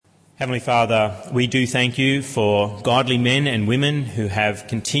Heavenly Father, we do thank you for godly men and women who have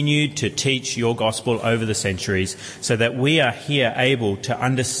continued to teach your gospel over the centuries so that we are here able to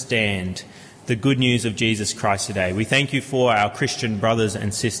understand the good news of Jesus Christ today. We thank you for our Christian brothers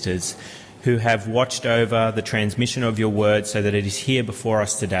and sisters who have watched over the transmission of your word so that it is here before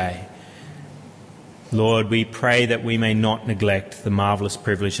us today. Lord, we pray that we may not neglect the marvellous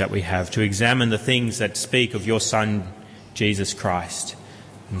privilege that we have to examine the things that speak of your Son, Jesus Christ.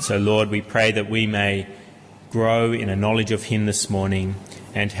 And so, Lord, we pray that we may grow in a knowledge of him this morning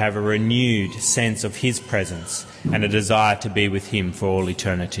and have a renewed sense of his presence and a desire to be with him for all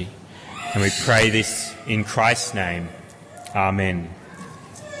eternity. And we pray this in Christ's name. Amen.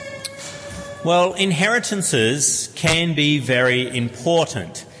 Well, inheritances can be very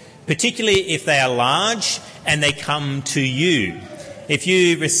important, particularly if they are large and they come to you. If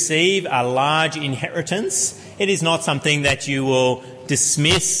you receive a large inheritance, it is not something that you will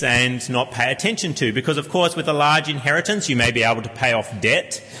dismiss and not pay attention to, because of course with a large inheritance you may be able to pay off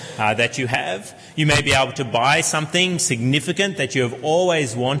debt that you have. You may be able to buy something significant that you have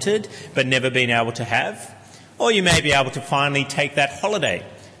always wanted but never been able to have, or you may be able to finally take that holiday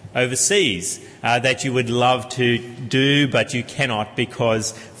overseas that you would love to do but you cannot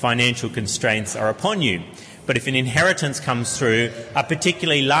because financial constraints are upon you. But if an inheritance comes through, a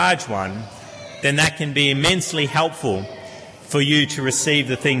particularly large one, then that can be immensely helpful for you to receive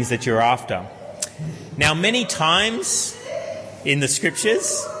the things that you're after. Now, many times in the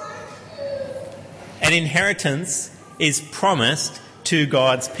scriptures, an inheritance is promised to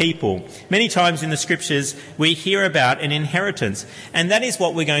God's people. Many times in the scriptures we hear about an inheritance, and that is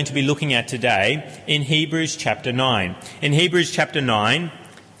what we're going to be looking at today in Hebrews chapter 9. In Hebrews chapter 9,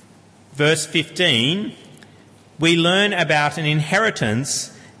 verse 15, we learn about an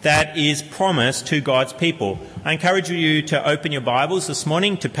inheritance that is promised to God's people. I encourage you to open your Bibles this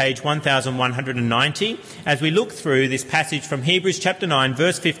morning to page 1190 as we look through this passage from Hebrews chapter 9,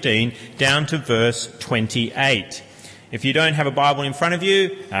 verse 15 down to verse 28. If you don't have a Bible in front of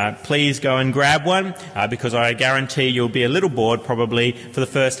you, please go and grab one, because I guarantee you'll be a little bored probably for the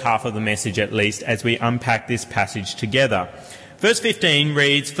first half of the message at least as we unpack this passage together. Verse 15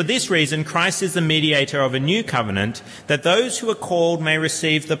 reads, "For this reason Christ is the mediator of a new covenant, that those who are called may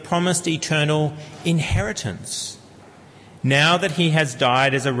receive the promised eternal inheritance, now that he has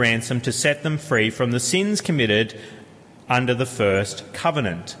died as a ransom to set them free from the sins committed under the first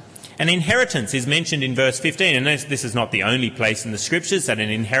covenant." An inheritance is mentioned in verse 15, and this is not the only place in the scriptures that an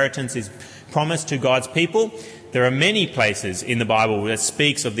inheritance is promised to God's people. There are many places in the Bible that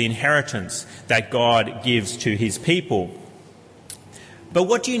speaks of the inheritance that God gives to his people. But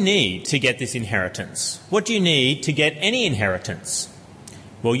what do you need to get this inheritance? What do you need to get any inheritance?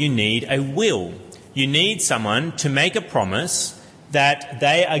 Well, you need a will. You need someone to make a promise that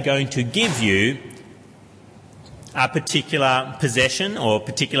they are going to give you a particular possession or a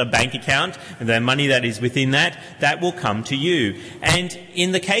particular bank account, and the money that is within that will come to you. And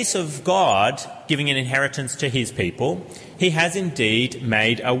in the case of God giving an inheritance to his people, he has indeed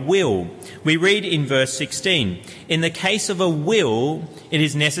made a will. We read in verse 16, "In the case of a will, it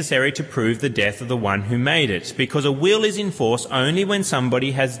is necessary to prove the death of the one who made it, because a will is in force only when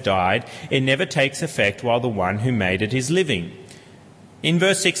somebody has died. It never takes effect while the one who made it is living." In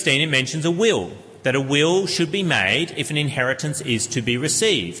verse 16 it mentions a will, that a will should be made if an inheritance is to be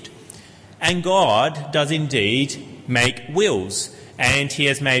received. And God does indeed make wills. And he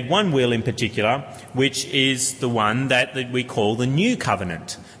has made one will in particular, which is the one that we call the New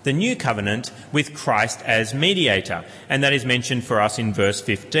Covenant. The New Covenant with Christ as mediator. And that is mentioned for us in verse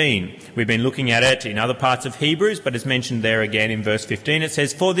 15. We've been looking at it in other parts of Hebrews, but it's mentioned there again in verse 15. It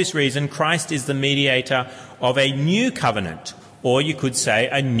says, "For this reason, Christ is the mediator of a new covenant," or you could say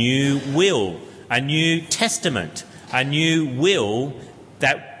a new will, a new testament, a new will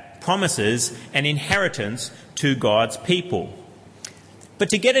that promises an inheritance to God's people. But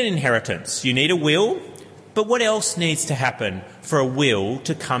to get an inheritance, you need a will. But what else needs to happen for a will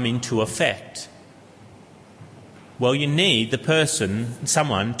to come into effect? Well, you need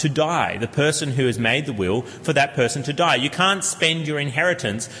someone to die, the person who has made the will, for that person to die. You can't spend your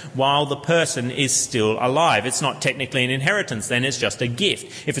inheritance while the person is still alive. It's not technically an inheritance, then it's just a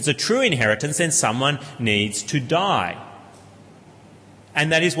gift. If it's a true inheritance, then someone needs to die. And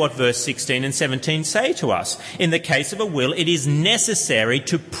that is what verse 16 and 17 say to us. In the case of a will, it is necessary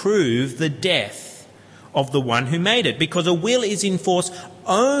to prove the death of the one who made it, because a will is in force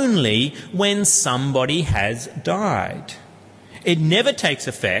only when somebody has died. It never takes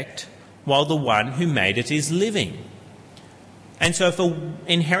effect while the one who made it is living. And so if an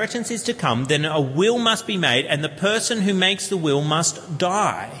inheritance is to come, then a will must be made, and the person who makes the will must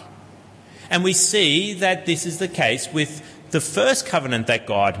die. And we see that this is the case with the first covenant that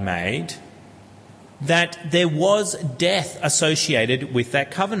God made, that there was death associated with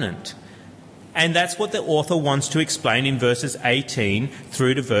that covenant. And that's what the author wants to explain in verses 18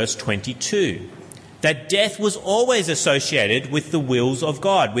 through to verse 22. That death was always associated with the wills of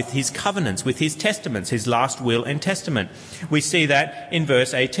God, with his covenants, with his testaments, his last will and testament. We see that in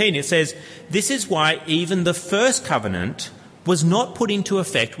verse 18. It says, "This is why even the first covenant was not put into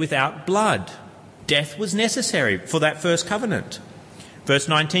effect without blood. Death was necessary for that first covenant." Verse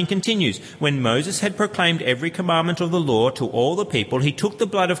 19 continues, "When Moses had proclaimed every commandment of the law to all the people, he took the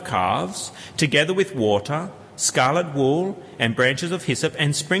blood of calves, together with water, scarlet wool, and branches of hyssop,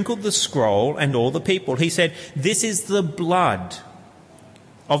 and sprinkled the scroll and all the people. He said, 'This is the blood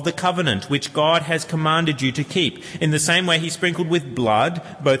of the covenant which God has commanded you to keep.' In the same way he sprinkled with blood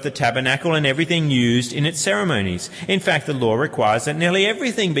both the tabernacle and everything used in its ceremonies. In fact, the law requires that nearly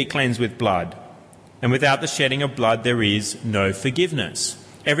everything be cleansed with blood. And without the shedding of blood there is no forgiveness."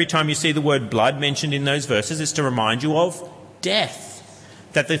 Every time you see the word blood mentioned in those verses, it's to remind you of death.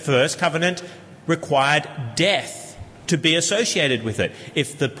 That the first covenant required death to be associated with it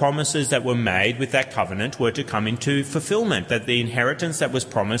if the promises that were made with that covenant were to come into fulfillment, that the inheritance that was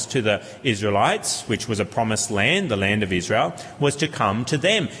promised to the Israelites, which was a promised land, the land of Israel, was to come to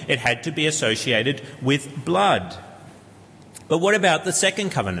them. It had to be associated with blood. But what about the second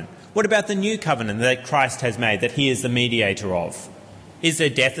covenant? What about the new covenant that Christ has made, that he is the mediator of? Is there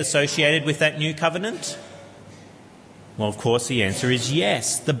death associated with that new covenant? Well, of course, the answer is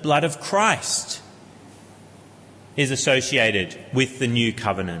yes. The blood of Christ is associated with the new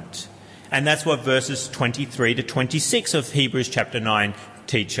covenant. And that's what verses 23 to 26 of Hebrews chapter 9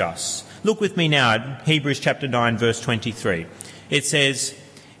 teach us. Look with me now at Hebrews chapter 9, verse 23. It says,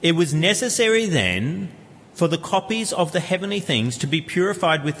 "It was necessary then for the copies of the heavenly things to be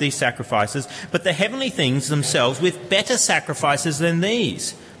purified with these sacrifices, but the heavenly things themselves with better sacrifices than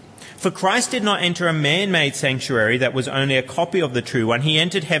these. For Christ did not enter a man-made sanctuary that was only a copy of the true one. He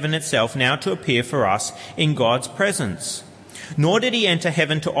entered heaven itself, now to appear for us in God's presence. Nor did he enter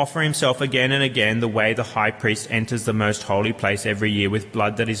heaven to offer himself again and again the way the high priest enters the most holy place every year with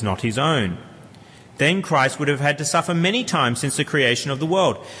blood that is not his own. Then Christ would have had to suffer many times since the creation of the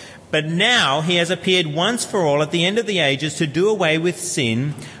world. But now he has appeared once for all at the end of the ages to do away with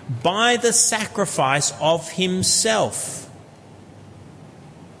sin by the sacrifice of himself."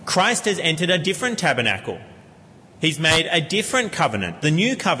 Christ has entered a different tabernacle. He's made a different covenant, the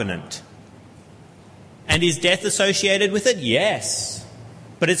new covenant. And is death associated with it? Yes.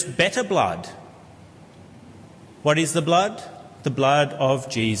 But it's better blood. What is the blood? The blood of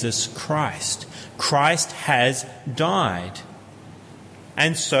Jesus Christ. Christ has died.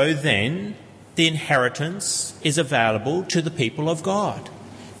 And so then the inheritance is available to the people of God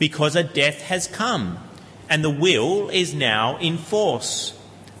because a death has come and the will is now in force.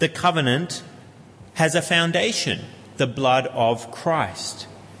 The covenant has a foundation, the blood of Christ.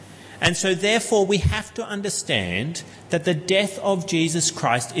 And so therefore we have to understand that the death of Jesus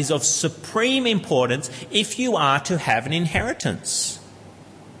Christ is of supreme importance if you are to have an inheritance.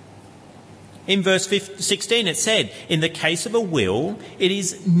 In verse 16 it said, "In the case of a will, it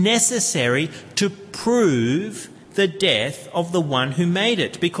is necessary to prove the death of the one who made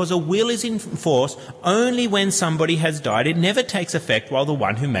it, because a will is in force only when somebody has died. It never takes effect while the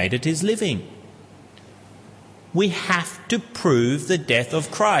one who made it is living." We have to prove the death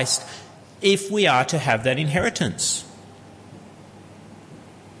of Christ if we are to have that inheritance.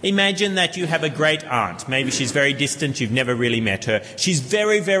 Imagine that you have a great aunt. Maybe she's very distant, you've never really met her. She's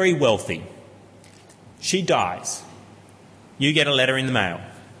very, very wealthy. She dies. You get a letter in the mail.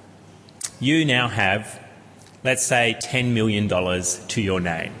 You now have, let's say, $10 million to your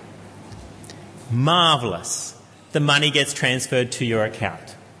name. Marvellous. The money gets transferred to your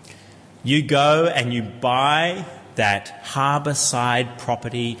account. You go and you buy that harbourside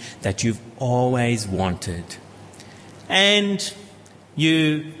property that you've always wanted. And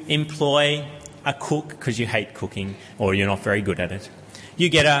you employ a cook because you hate cooking or you're not very good at it. You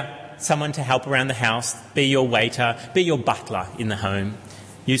get someone to help around the house, be your waiter, be your butler in the home.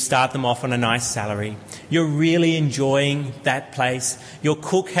 You start them off on a nice salary. You're really enjoying that place. Your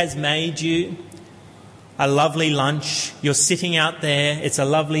cook has made you a lovely lunch. You're sitting out there. It's a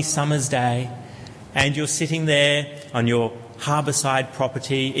lovely summer's day. And you're sitting there on your harbourside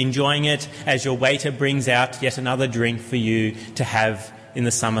property, enjoying it as your waiter brings out yet another drink for you to have in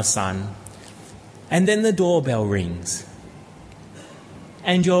the summer sun. And then the doorbell rings.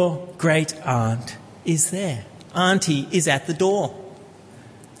 And your great aunt is there. Auntie is at the door.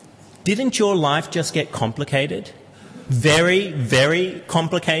 Didn't your life just get complicated? Very, very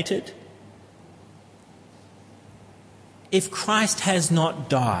complicated? if Christ has not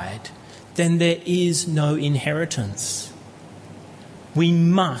died, then there is no inheritance. We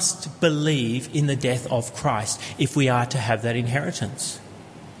must believe in the death of Christ if we are to have that inheritance.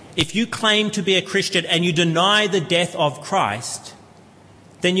 If you claim to be a Christian and you deny the death of Christ,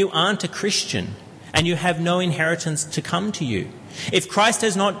 then you aren't a Christian and you have no inheritance to come to you. If Christ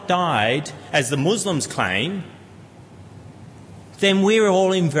has not died, as the Muslims claim, then we're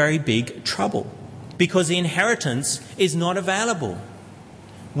all in very big trouble because the inheritance is not available.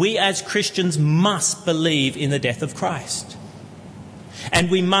 We as Christians must believe in the death of Christ.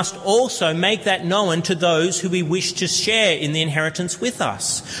 And we must also make that known to those who we wish to share in the inheritance with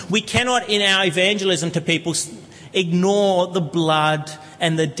us. We cannot, in our evangelism to people, ignore the blood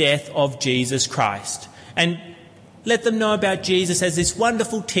and the death of Jesus Christ. And let them know about Jesus as this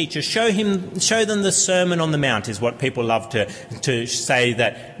wonderful teacher. Show them the Sermon on the Mount is what people love to say,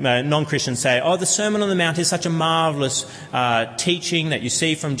 that non-Christians say, oh, the Sermon on the Mount is such a marvellous teaching that you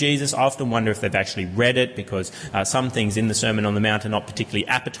see from Jesus. I often wonder if they've actually read it, because some things in the Sermon on the Mount are not particularly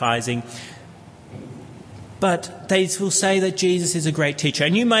appetising. But they will say that Jesus is a great teacher.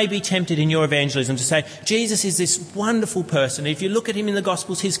 And you may be tempted in your evangelism to say, Jesus is this wonderful person. If you look at him in the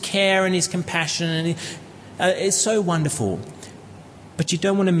Gospels, his care and his compassion and it's so wonderful. But you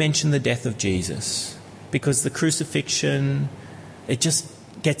don't want to mention the death of Jesus, because the crucifixion, it just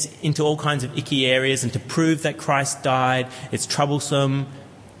gets into all kinds of icky areas, and to prove that Christ died, it's troublesome.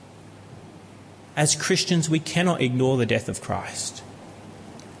 As Christians, we cannot ignore the death of Christ.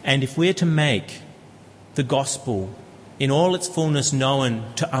 And if we're to make the gospel in all its fullness known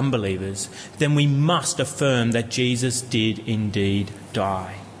to unbelievers, then we must affirm that Jesus did indeed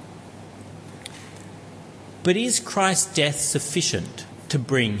die. But is Christ's death sufficient to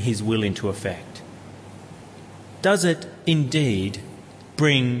bring his will into effect? Does it indeed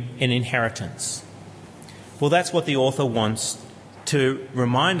bring an inheritance? Well, that's what the author wants to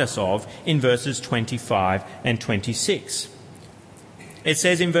remind us of in verses 25 and 26. It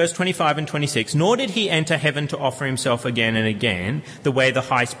says in verse 25 and 26, "Nor did he enter heaven to offer himself again and again, the way the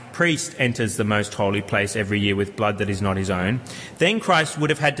high priest enters the most holy place every year with blood that is not his own. Then Christ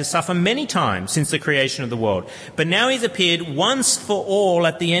would have had to suffer many times since the creation of the world. But now he's appeared once for all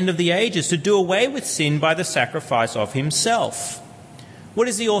at the end of the ages to do away with sin by the sacrifice of himself." What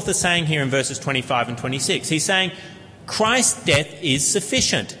is the author saying here in verses 25 and 26? He's saying Christ's death is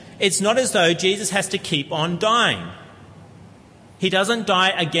sufficient. It's not as though Jesus has to keep on dying. He doesn't die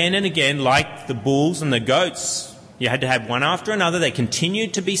again and again like the bulls and the goats. You had to have one after another. They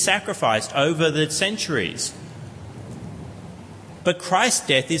continued to be sacrificed over the centuries. But Christ's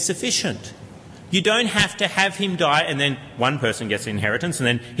death is sufficient. You don't have to have him die and then one person gets inheritance and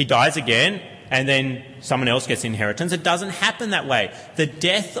then he dies again and then someone else gets inheritance. It doesn't happen that way. The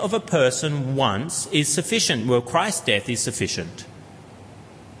death of a person once is sufficient. Well, Christ's death is sufficient.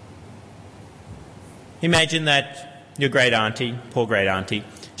 Imagine that your great auntie, poor great auntie,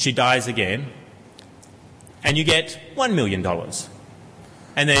 she dies again and you get $1 million.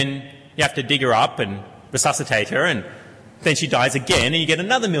 And then you have to dig her up and resuscitate her, and then she dies again and you get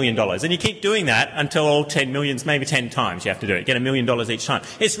another $1 million. And you keep doing that until all 10 millions, maybe 10 times you have to do it. Get $1 million each time.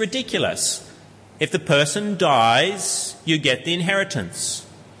 It's ridiculous. If the person dies, you get the inheritance.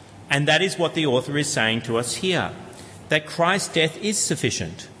 And that is what the author is saying to us here, that Christ's death is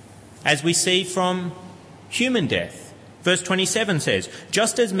sufficient, as we see from human death. Verse 27 says,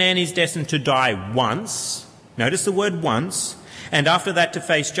 "Just as man is destined to die once," notice the word once, "and after that to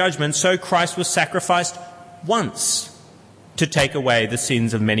face judgment, so Christ was sacrificed once to take away the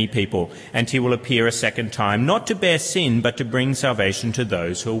sins of many people, and he will appear a second time, not to bear sin, but to bring salvation to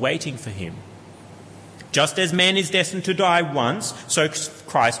those who are waiting for him." Just as man is destined to die once, so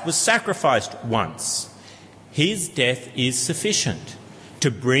Christ was sacrificed once. His death is sufficient to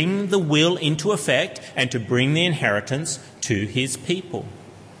bring the will into effect and to bring the inheritance to his people.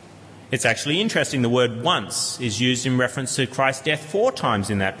 It's actually interesting, the word once is used in reference to Christ's death 4 times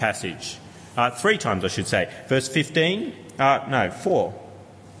in that passage. 3 times, I should say. Verse 15, 4.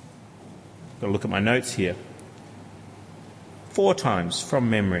 Got to look at my notes here. 4 times from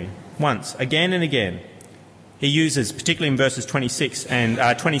memory. Once, again and again. He uses, particularly in verses 26 and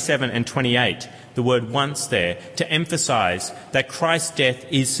 27 and 28, the word once there to emphasise that Christ's death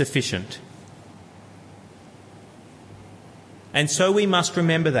is sufficient. And so we must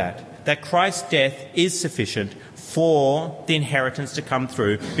remember that Christ's death is sufficient for the inheritance to come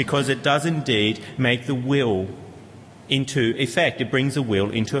through, because it does indeed make the will into effect. It brings the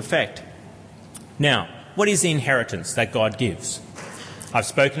will into effect. Now, what is the inheritance that God gives? I've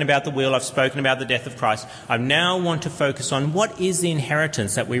spoken about the will, I've spoken about the death of Christ. I now want to focus on what is the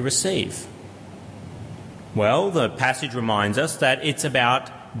inheritance that we receive. Well, the passage reminds us that it's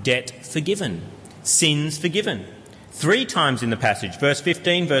about debt forgiven, sins forgiven. 3 times in the passage, verse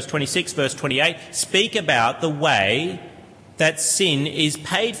 15, verse 26, verse 28, speak about the way that sin is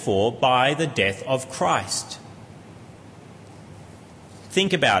paid for by the death of Christ.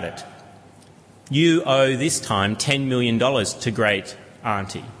 Think about it. You owe this time $10 million to Great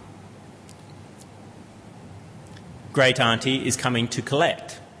Auntie. Great Auntie is coming to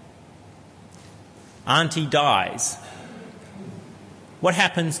collect. Auntie dies. What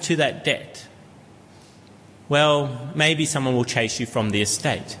happens to that debt? Well, maybe someone will chase you from the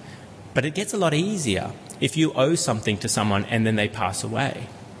estate, but it gets a lot easier if you owe something to someone and then they pass away.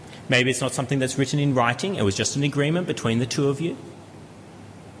 Maybe it's not something that's written in writing, it was just an agreement between the two of you.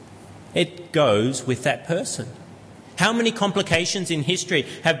 It goes with that person. How many complications in history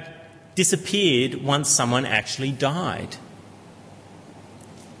have disappeared once someone actually died?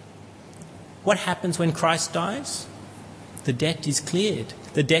 What happens when Christ dies? The debt is cleared.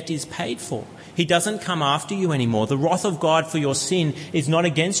 The debt is paid for. He doesn't come after you anymore. The wrath of God for your sin is not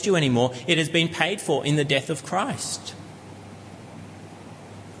against you anymore. It has been paid for in the death of Christ.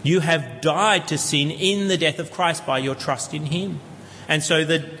 You have died to sin in the death of Christ by your trust in him. And so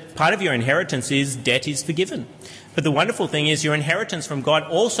the part of your inheritance is debt is forgiven. But the wonderful thing is your inheritance from God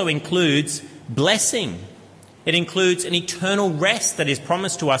also includes blessing. It includes an eternal rest that is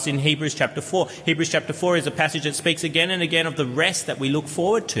promised to us in Hebrews chapter 4. Hebrews chapter 4 is a passage that speaks again and again of the rest that we look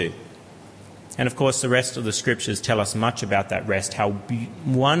forward to. And of course the rest of the scriptures tell us much about that rest, how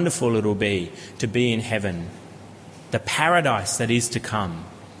wonderful it will be to be in heaven, the paradise that is to come.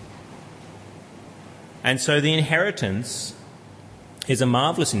 And so the inheritance is a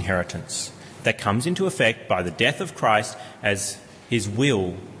marvellous inheritance that comes into effect by the death of Christ as his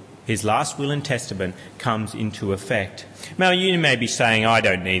will, his last will and testament, comes into effect. Now, you may be saying, I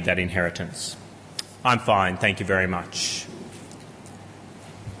don't need that inheritance. I'm fine, thank you very much.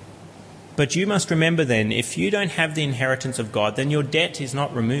 But you must remember then, if you don't have the inheritance of God, then your debt is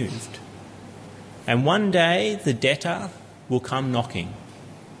not removed. And one day the debtor will come knocking.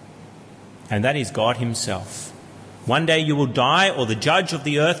 And that is God himself. One day you will die, or the judge of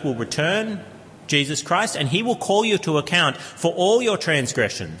the earth will return, Jesus Christ, and he will call you to account for all your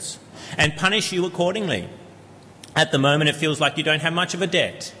transgressions and punish you accordingly. At the moment it feels like you don't have much of a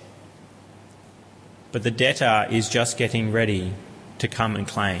debt. But the debtor is just getting ready to come and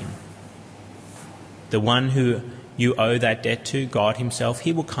claim. The one who you owe that debt to, God himself,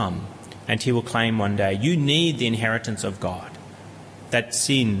 he will come and he will claim one day. You need the inheritance of God. That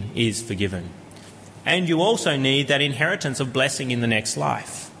sin is forgiven. And you also need that inheritance of blessing in the next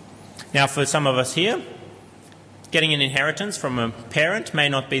life. Now, for some of us here, getting an inheritance from a parent may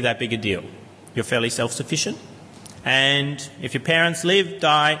not be that big a deal. You're fairly self-sufficient. And if your parents live,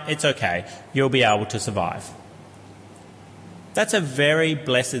 die, it's okay. You'll be able to survive. That's a very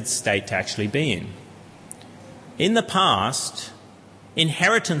blessed state to actually be in. In the past,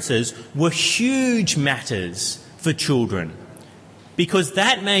 inheritances were huge matters for children, because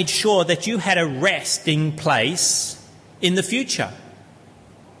that made sure that you had a resting place in the future.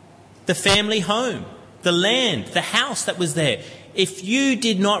 The family home, the land, the house that was there. If you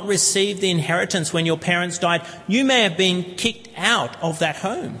did not receive the inheritance when your parents died, you may have been kicked out of that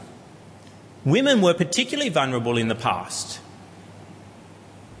home. Women were particularly vulnerable in the past.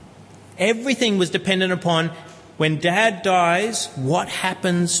 Everything was dependent upon when Dad dies, what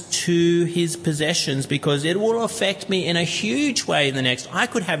happens to his possessions, because it will affect me in a huge way in the next. I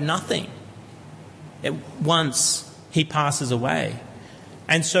could have nothing once he passes away.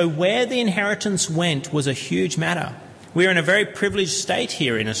 And so where the inheritance went was a huge matter. We're in a very privileged state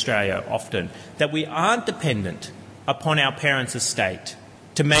here in Australia often, that we aren't dependent upon our parents' estate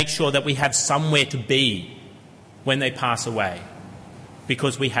to make sure that we have somewhere to be when they pass away,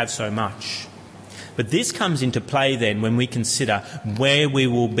 because we have so much. But this comes into play then when we consider where we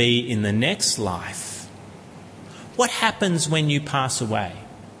will be in the next life. What happens when you pass away?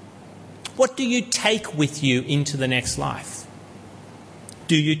 What do you take with you into the next life?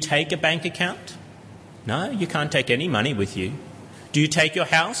 Do you take a bank account? No, you can't take any money with you. Do you take your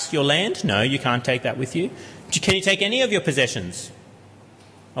house, your land? No, you can't take that with you. Can you take any of your possessions?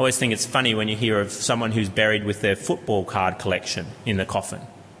 I always think it's funny when you hear of someone who's buried with their football card collection in the coffin.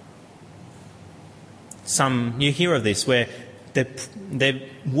 You hear of this where they're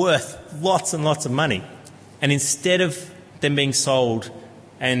worth lots and lots of money, and instead of them being sold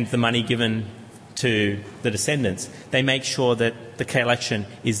and the money given to the descendants, they make sure that the collection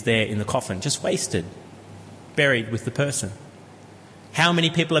is there in the coffin, just wasted, buried with the person. How many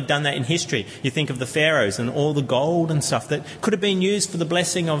people have done that in history? You think of the pharaohs and all the gold and stuff that could have been used for the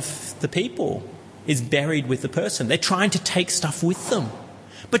blessing of the people, is buried with the person. They're trying to take stuff with them.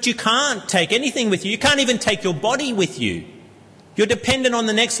 But you can't take anything with you. You can't even take your body with you. You're dependent on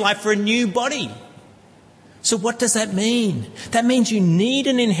the next life for a new body. So what does that mean? That means you need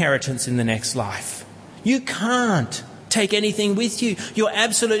an inheritance in the next life. You can't take anything with you. You're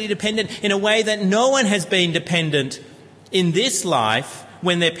absolutely dependent in a way that no one has been dependent in this life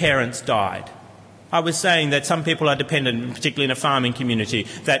when their parents died. I was saying that some people are dependent, particularly in a farming community,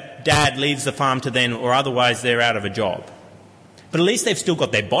 that dad leaves the farm to them or otherwise they're out of a job. But at least they've still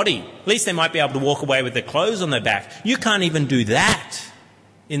got their body. At least they might be able to walk away with their clothes on their back. You can't even do that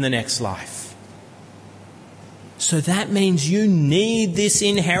in the next life. So that means you need this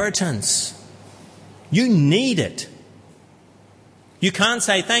inheritance. You need it. You can't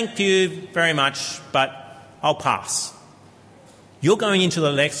say, thank you very much, but I'll pass. You're going into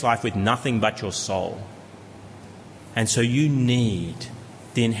the next life with nothing but your soul. And so you need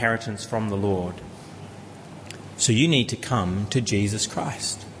the inheritance from the Lord. So you need to come to Jesus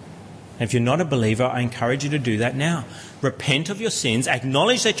Christ. And if you're not a believer, I encourage you to do that now. Repent of your sins,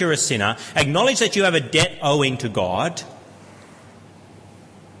 acknowledge that you're a sinner, acknowledge that you have a debt owing to God,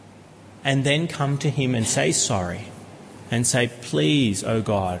 and then come to him and say sorry and say, please, O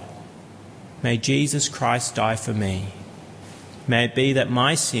God, may Jesus Christ die for me. May it be that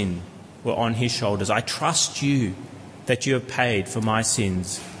my sin were on his shoulders. I trust you that you have paid for my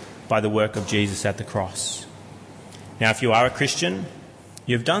sins by the work of Jesus at the cross. Now, if you are a Christian,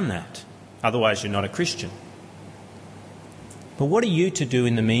 you've done that. Otherwise, you're not a Christian. But what are you to do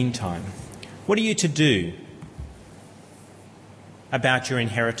in the meantime? What are you to do about your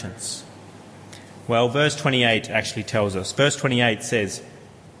inheritance? Well, verse 28 actually tells us. Verse 28 says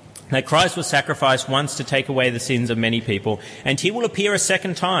that Christ was sacrificed once to take away the sins of many people, and he will appear a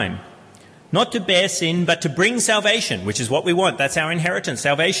second time, not to bear sin, but to bring salvation, which is what we want. That's our inheritance,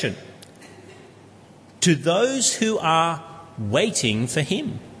 salvation, to those who are waiting for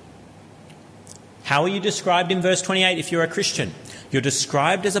him. How are you described in verse 28 if you're a Christian? You're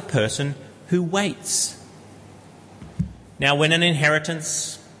described as a person who waits. Now, when an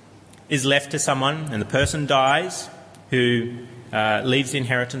inheritance is left to someone and the person dies who leaves the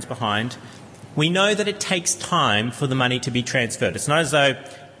inheritance behind, we know that it takes time for the money to be transferred. It's not as though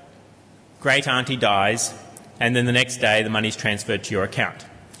great auntie dies and then the next day the money's transferred to your account.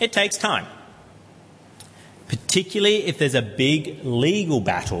 It takes time. Particularly if there's a big legal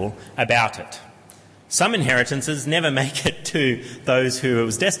battle about it. Some inheritances never make it to those who it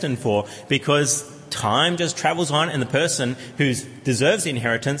was destined for because time just travels on and the person who deserves the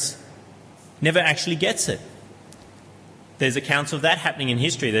inheritance never actually gets it. There's accounts of that happening in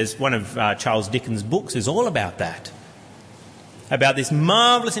history. There's one of Charles Dickens' books is all about that. About this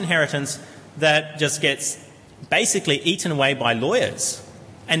marvellous inheritance that just gets basically eaten away by lawyers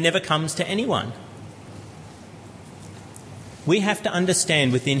and never comes to anyone. We have to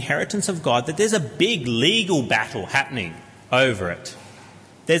understand with the inheritance of God that there's a big legal battle happening over it.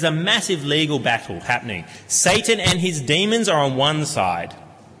 There's a massive legal battle happening. Satan and his demons are on one side.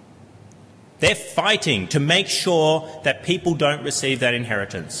 They're fighting to make sure that people don't receive that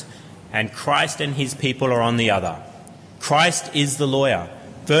inheritance. And Christ and his people are on the other. Christ is the lawyer.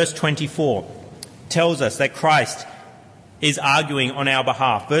 Verse 24 tells us that Christ is arguing on our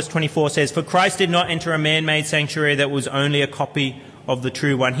behalf. Verse 24 says, "For Christ did not enter a man-made sanctuary that was only a copy of the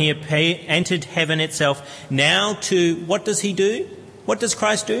true one. He entered heaven itself. Now to," what does he do? What does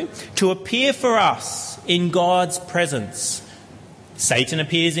Christ do? "To appear for us in God's presence." Satan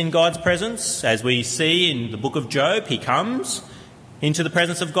appears in God's presence. As we see in the book of Job, he comes into the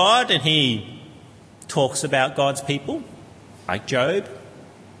presence of God and he talks about God's people, like Job,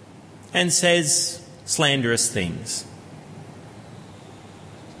 and says slanderous things.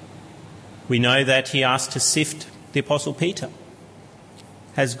 We know that he asked to sift the Apostle Peter.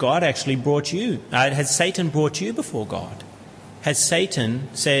 Has God actually brought you? Has Satan brought you before God? Has Satan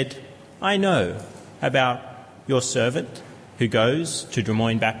said, "I know about your servant who goes to Des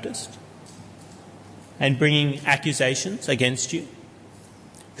Moines Baptist and bringing accusations against you"?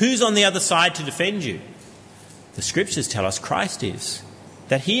 Who's on the other side to defend you? The scriptures tell us Christ is,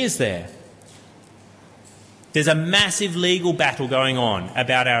 that he is there. There's a massive legal battle going on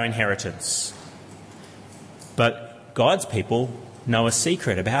about our inheritance. But God's people know a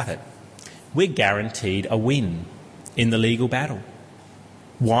secret about it. We're guaranteed a win in the legal battle.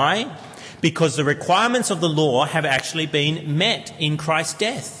 Why? Because the requirements of the law have actually been met in Christ's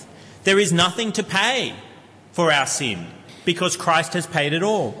death. There is nothing to pay for our sin because Christ has paid it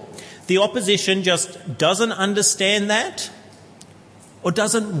all. The opposition just doesn't understand that or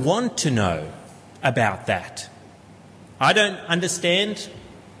doesn't want to know about that. I don't understand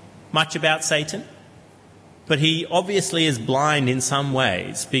much about Satan? But he obviously is blind in some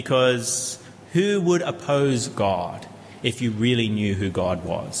ways, because who would oppose God if you really knew who God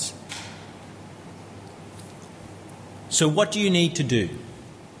was? So what do you need to do?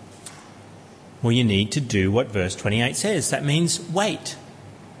 Well, you need to do what verse 28 says. That means wait.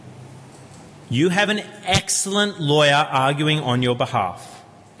 You have an excellent lawyer arguing on your behalf.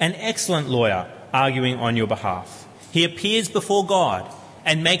 An excellent lawyer arguing on your behalf. He appears before God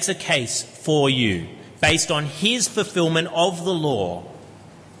and makes a case for you based on his fulfillment of the law,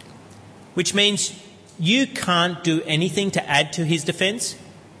 which means you can't do anything to add to his defence.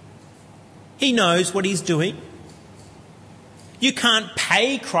 He knows what he's doing. You can't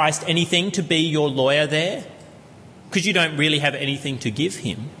pay Christ anything to be your lawyer there, because you don't really have anything to give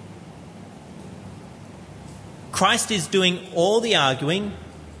him. Christ is doing all the arguing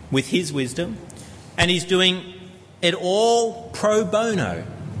with his wisdom, and he's doing it all pro bono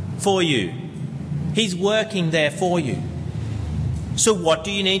for you. He's working there for you. So what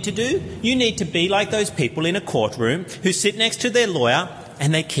do you need to do? You need to be like those people in a courtroom who sit next to their lawyer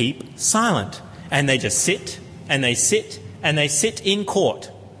and they keep silent. And they just sit and they sit and they sit in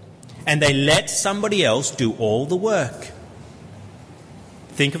court. And they let somebody else do all the work.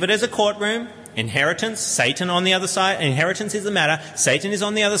 Think of it as a courtroom. Inheritance, Satan on the other side. Inheritance is the matter. Satan is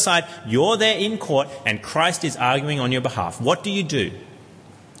on the other side. You're there in court and Christ is arguing on your behalf. What do?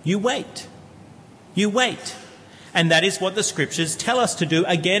 You wait. You wait. And that is what the scriptures tell us to do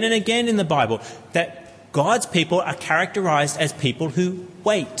again and again in the Bible. That God's people are characterized as people who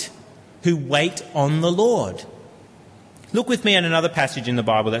wait on the Lord. Look with me at another passage in the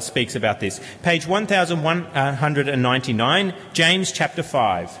Bible that speaks about this. Page 1199, James chapter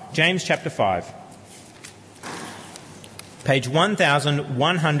 5. James chapter 5. Page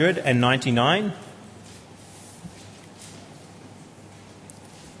 1199.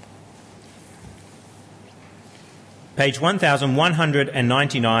 Page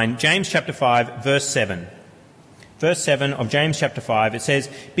 1199, James chapter 5, verse 7. Verse 7 of James chapter 5, it says,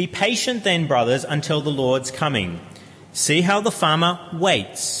 "Be patient then, brothers, until the Lord's coming. See how the farmer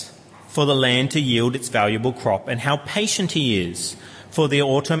waits for the land to yield its valuable crop, and how patient he is for the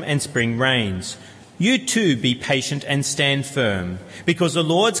autumn and spring rains. You too be patient and stand firm, because the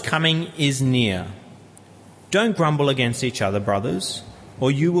Lord's coming is near. Don't grumble against each other, brothers,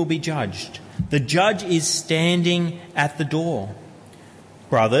 or you will be judged. The judge is standing at the door.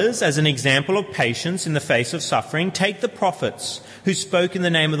 Brothers, as an example of patience in the face of suffering, take the prophets who spoke in the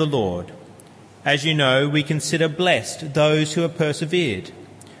name of the Lord. As you know, we consider blessed those who have persevered.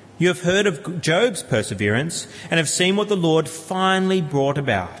 You have heard of Job's perseverance and have seen what the Lord finally brought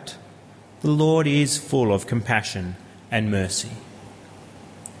about. The Lord is full of compassion and mercy."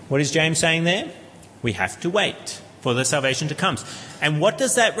 What is James saying there? We have to wait for the salvation to come. And what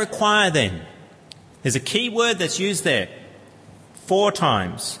does that require then? There's a key word that's used there 4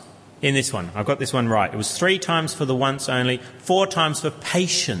 times in this one. I've got this one right. It was 3 times for the once only, 4 times for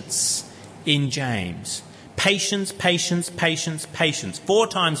patience in James. Patience, patience, patience, patience. 4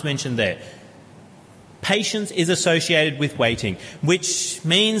 times mentioned there. Patience is associated with waiting, which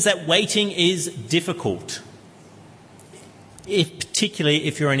means that waiting is difficult, particularly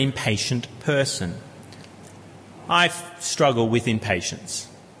if you're an impatient person. I struggle with impatience.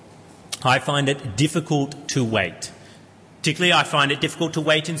 I find it difficult to wait. Particularly, I find it difficult to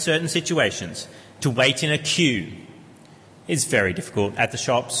wait in certain situations. To wait in a queue is very difficult at the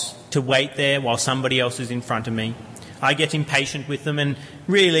shops. To wait there while somebody else is in front of me. I get impatient with them, and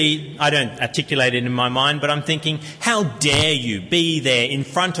really, I don't articulate it in my mind, but I'm thinking, how dare you be there in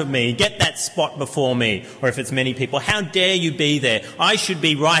front of me, get that spot before me, or if it's many people, how dare you be there? I should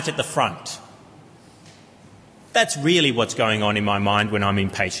be right at the front. That's really what's going on in my mind when I'm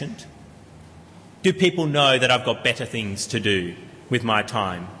impatient. Do people know that I've got better things to do with my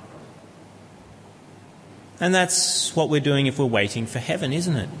time? And that's what we're doing if we're waiting for heaven,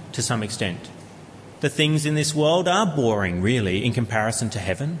 isn't it, to some extent? The things in this world are boring, really, in comparison to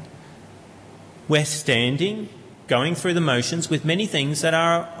heaven. We're standing, going through the motions with many things that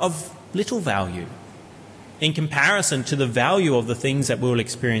are of little value in comparison to the value of the things that we'll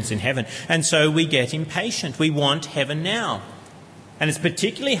experience in heaven. And so we get impatient. We want heaven now. And it's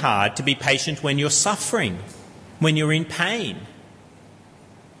particularly hard to be patient when you're suffering, when you're in pain.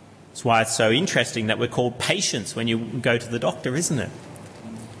 That's why it's so interesting that we're called patients when you go to the doctor, isn't it?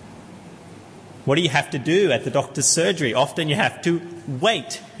 What do you have to do at the doctor's surgery? Often you have to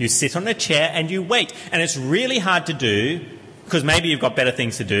wait. You sit on a chair and you wait. And it's really hard to do because maybe you've got better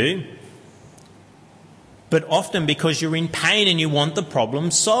things to do. But often because you're in pain and you want the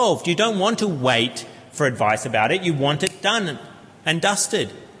problem solved. You don't want to wait for advice about it. You want it done and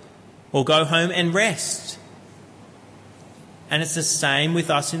dusted. or go home and rest. And it's the same with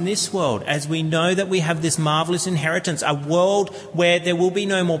us in this world, as we know that we have this marvellous inheritance, a world where there will be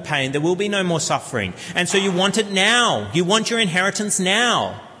no more pain, there will be no more suffering. And so you want it now. You want your inheritance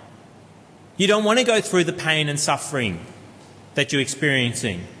now. You don't want to go through the pain and suffering that you're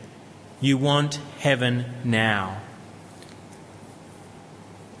experiencing. You want heaven now.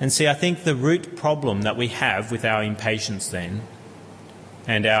 And see, I think the root problem that we have with our impatience then,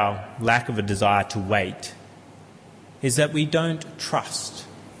 and our lack of a desire to wait, is that we don't trust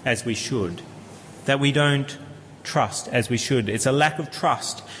as we should. That we don't trust as we should. It's a lack of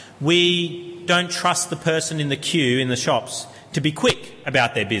trust. We don't trust the person in the queue in the shops to be quick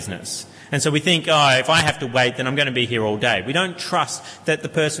about their business. And so we think, if I have to wait, then I'm going to be here all day. We don't trust that the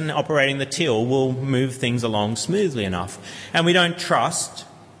person operating the till will move things along smoothly enough. And we don't trust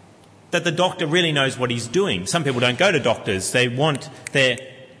that the doctor really knows what he's doing. Some people don't go to doctors. They want their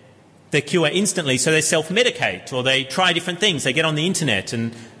cure instantly, so they self-medicate, or they try different things. They get on the internet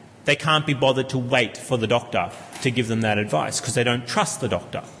and they can't be bothered to wait for the doctor to give them that advice because they don't trust the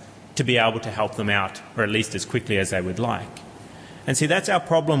doctor to be able to help them out, or at least as quickly as they would like. And see, that's our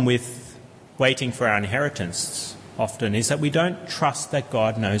problem with waiting for our inheritance often, is that we don't trust that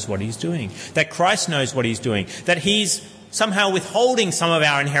God knows what he's doing, that Christ knows what he's doing, that he's somehow withholding some of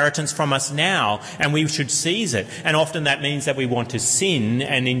our inheritance from us now, and we should seize it. And often that means that we want to sin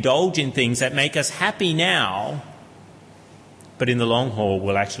and indulge in things that make us happy now, but in the long haul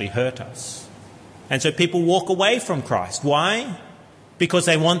will actually hurt us. And so people walk away from Christ. Why? Because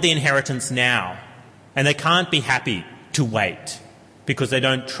they want the inheritance now, and they can't be happy to wait because they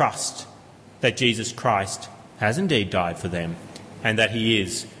don't trust that Jesus Christ has indeed died for them and that he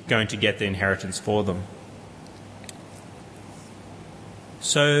is going to get the inheritance for them.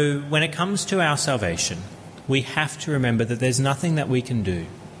 So when it comes to our salvation, we have to remember that there's nothing that we can do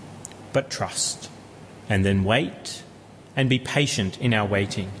but trust, and then wait and be patient in our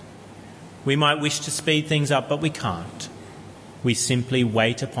waiting. We might wish to speed things up, but we can't. We simply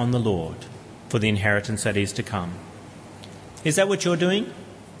wait upon the Lord for the inheritance that is to come. Is that what you're doing?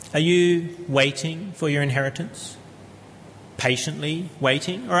 Are you waiting for your inheritance? Patiently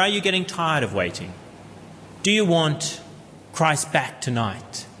waiting? Or are you getting tired of waiting? Do you want Christ back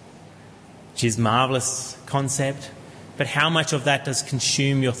tonight? Which is a marvellous concept, but how much of that does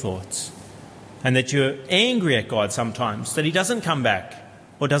consume your thoughts? And that you're angry at God sometimes, that he doesn't come back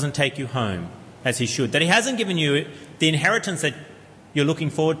or doesn't take you home as he should, that he hasn't given you the inheritance that you're looking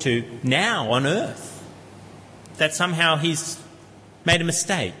forward to now on earth, that somehow he's made a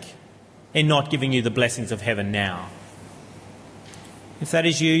mistake in not giving you the blessings of heaven now. If that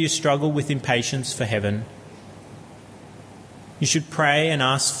is you, you struggle with impatience for heaven, you should pray and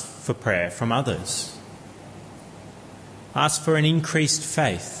ask for prayer from others. Ask for an increased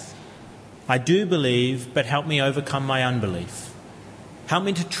faith. I do believe, but help me overcome my unbelief. Help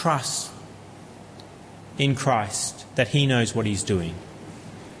me to trust in Christ that he knows what he's doing.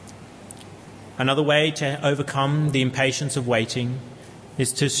 Another way to overcome the impatience of waiting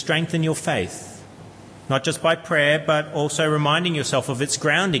is to strengthen your faith, not just by prayer, but also reminding yourself of its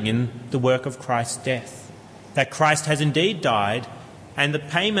grounding in the work of Christ's death, that Christ has indeed died and the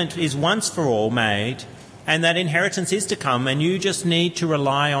payment is once for all made, and that inheritance is to come, and you just need to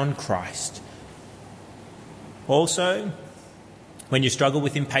rely on Christ. Also, when you struggle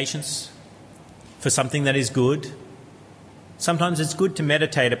with impatience for something that is good, sometimes it's good to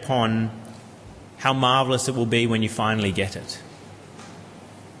meditate upon how marvellous it will be when you finally get it.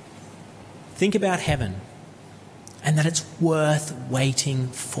 Think about heaven and that it's worth waiting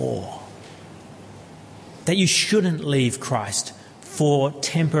for. That you shouldn't leave Christ for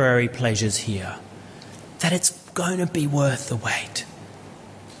temporary pleasures here. That it's going to be worth the wait.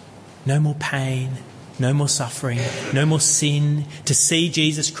 No more pain, no more suffering, no more sin, to see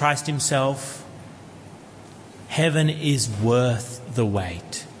Jesus Christ himself. Heaven is worth the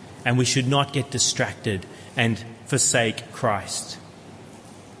wait, and we should not get distracted and forsake Christ.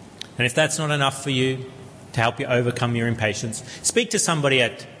 And if that's not enough for you to help you overcome your impatience, speak to somebody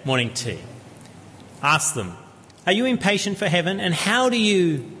at morning tea. Ask them, are you impatient for heaven? And how do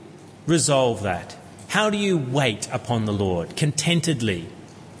you resolve that? How do you wait upon the Lord contentedly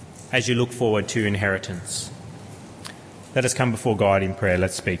as you look forward to inheritance? Let us come before God in prayer.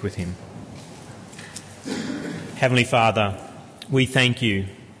 Let's speak with him. Heavenly Father, we thank you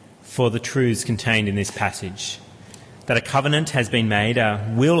for the truths contained in this passage, that a covenant has been made,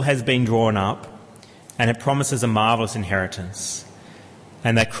 a will has been drawn up, and it promises a marvellous inheritance,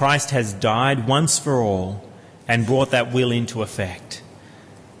 and that Christ has died once for all and brought that will into effect.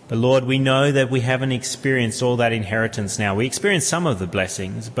 But Lord, we know that we haven't experienced all that inheritance now. We experienced some of the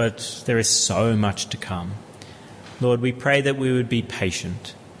blessings, but there is so much to come. Lord, we pray that we would be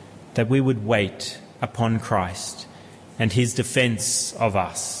patient, that we would wait upon Christ and his defence of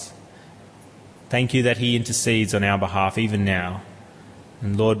us. Thank you that he intercedes on our behalf even now.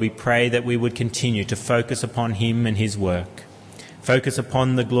 And Lord, we pray that we would continue to focus upon him and his work, focus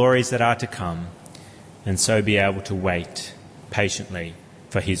upon the glories that are to come, and so be able to wait patiently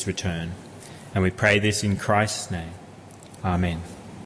for his return. And we pray this in Christ's name. Amen.